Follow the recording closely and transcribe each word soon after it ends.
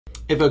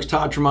Hey folks,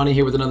 Todd Tremonti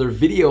here with another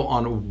video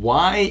on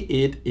why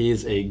it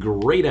is a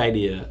great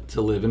idea to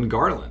live in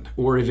Garland,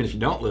 or even if you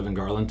don't live in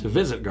Garland, to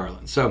visit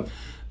Garland. So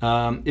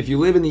if you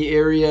live in the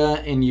area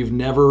and you've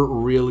never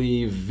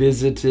really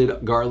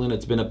visited Garland,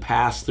 it's been a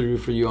pass through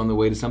for you on the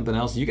way to something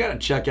else, you got to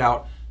check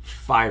out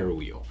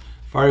Firewheel.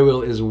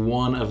 Firewheel is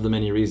one of the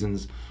many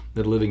reasons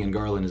that living in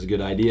Garland is a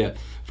good idea.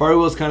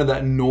 Firewheel is kind of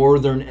that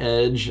northern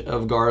edge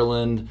of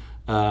Garland,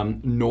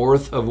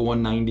 north of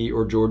 190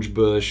 or George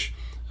Bush,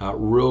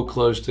 real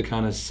close to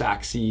kind of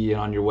Saxe and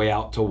on your way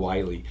out to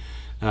Wiley.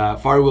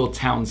 Firewheel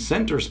Town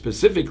Center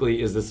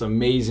specifically is this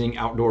amazing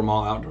outdoor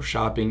mall, outdoor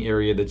shopping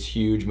area that's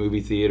huge, movie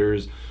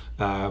theaters,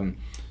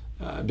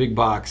 big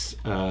box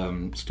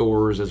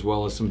stores, as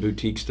well as some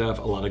boutique stuff,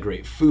 a lot of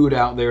great food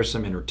out there,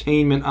 some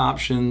entertainment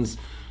options.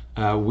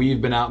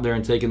 We've been out there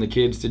and taken the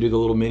kids to do the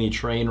little mini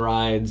train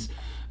rides.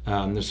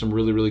 There's some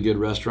really good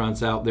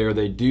restaurants out there.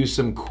 They do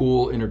some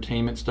cool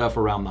entertainment stuff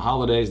around the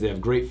holidays. They have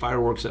great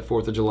fireworks at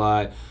 4th of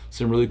July,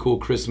 some really cool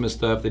Christmas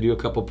stuff. They do a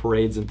couple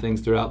parades and things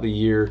throughout the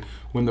year.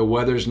 When the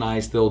weather's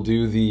nice, they'll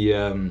do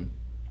the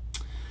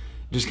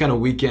just kind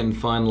of weekend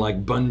fun,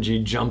 like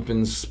bungee jump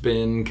and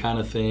spin kind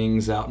of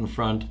things out in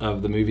front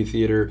of the movie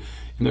theater.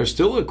 And there's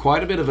still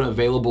quite a bit of an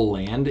available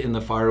land in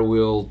the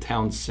Firewheel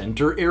Town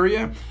Center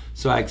area,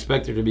 so I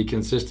expect there to be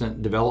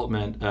consistent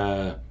development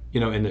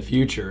in the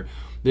future.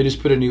 They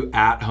just put a new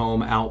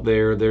at-home out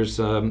there. There's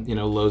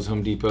Lowe's,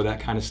 Home Depot, that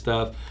kind of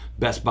stuff,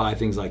 Best Buy,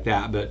 things like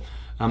that. But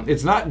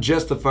it's not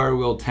just the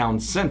Firewheel Town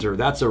Center.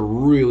 That's a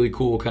really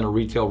cool kind of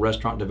retail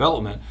restaurant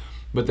development.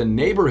 But the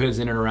neighborhoods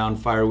in and around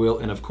Firewheel,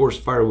 and of course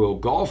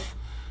Firewheel Golf,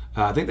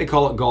 I think they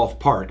call it Golf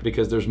Park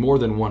because there's more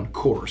than one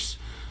course.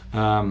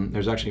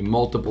 There's actually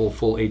multiple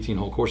full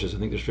 18-hole courses. I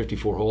think there's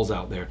 54 holes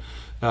out there.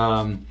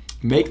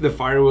 Make the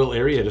Firewheel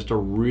area just a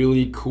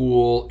really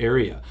cool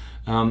area.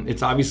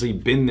 It's obviously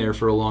been there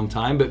for a long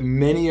time, but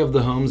many of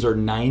the homes are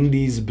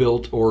 90s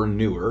built or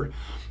newer.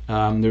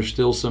 There's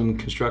still some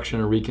construction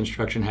or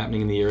reconstruction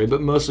happening in the area, but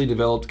mostly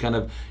developed kind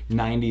of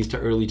 90s to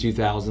early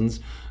 2000s.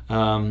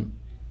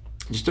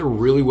 Just a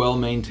really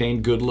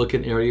well-maintained,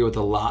 good-looking area with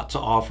a lot to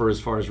offer as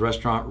far as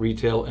restaurant,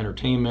 retail,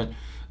 entertainment,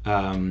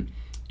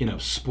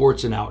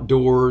 sports and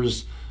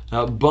outdoors.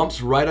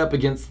 Bumps right up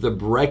against the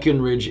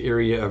Breckenridge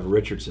area of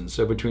Richardson.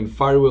 So between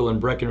Firewheel and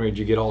Breckenridge,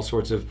 you get all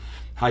sorts of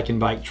hike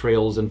and bike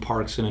trails and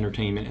parks and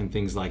entertainment and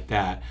things like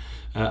that.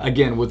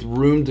 Again, with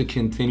room to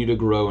continue to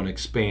grow and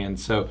expand.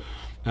 So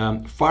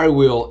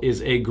Firewheel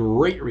is a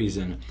great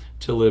reason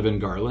to live in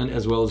Garland,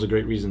 as well as a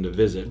great reason to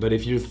visit. But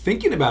if you're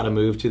thinking about a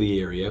move to the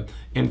area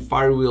and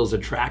Firewheel is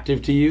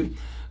attractive to you,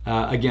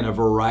 again, a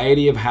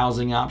variety of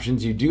housing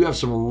options. You do have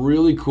some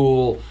really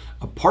cool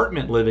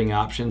apartment living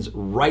options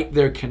right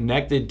there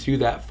connected to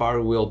that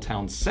Firewheel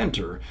Town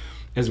Center,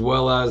 as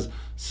well as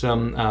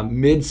some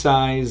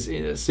mid-size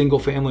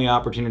single-family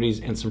opportunities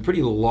and some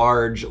pretty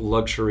large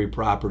luxury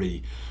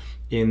property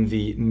in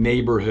the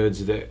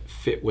neighborhoods that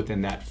fit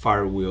within that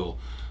Firewheel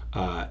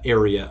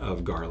area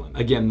of Garland.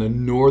 Again, the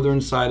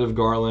northern side of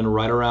Garland,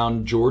 right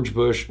around George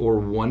Bush or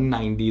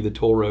 190, the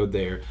toll road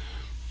there,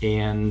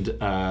 and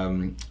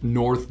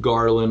North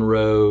Garland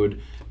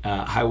Road,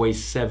 Highway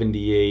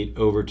 78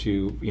 over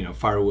to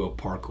Firewheel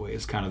Parkway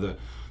is kind of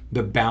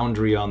the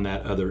boundary on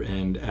that other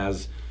end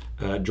as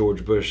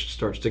George Bush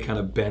starts to kind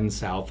of bend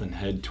south and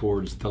head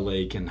towards the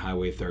lake and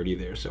Highway 30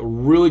 there. So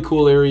really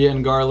cool area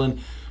in Garland.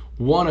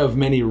 One of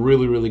many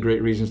really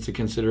great reasons to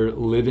consider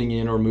living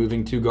in or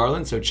moving to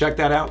Garland. So check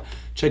that out.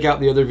 Check out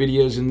the other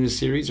videos in this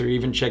series, or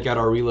even check out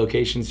our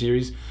relocation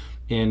series.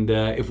 And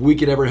if we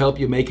could ever help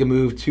you make a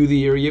move to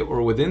the area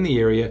or within the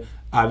area,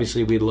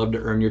 obviously we'd love to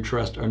earn your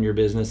trust, earn your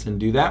business, and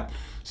do that.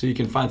 So you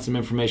can find some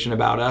information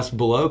about us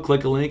below.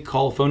 Click a link,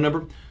 call a phone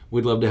number.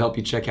 We'd love to help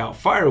you check out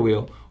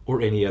Firewheel or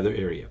any other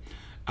area.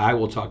 I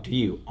will talk to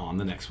you on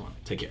the next one.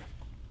 Take care.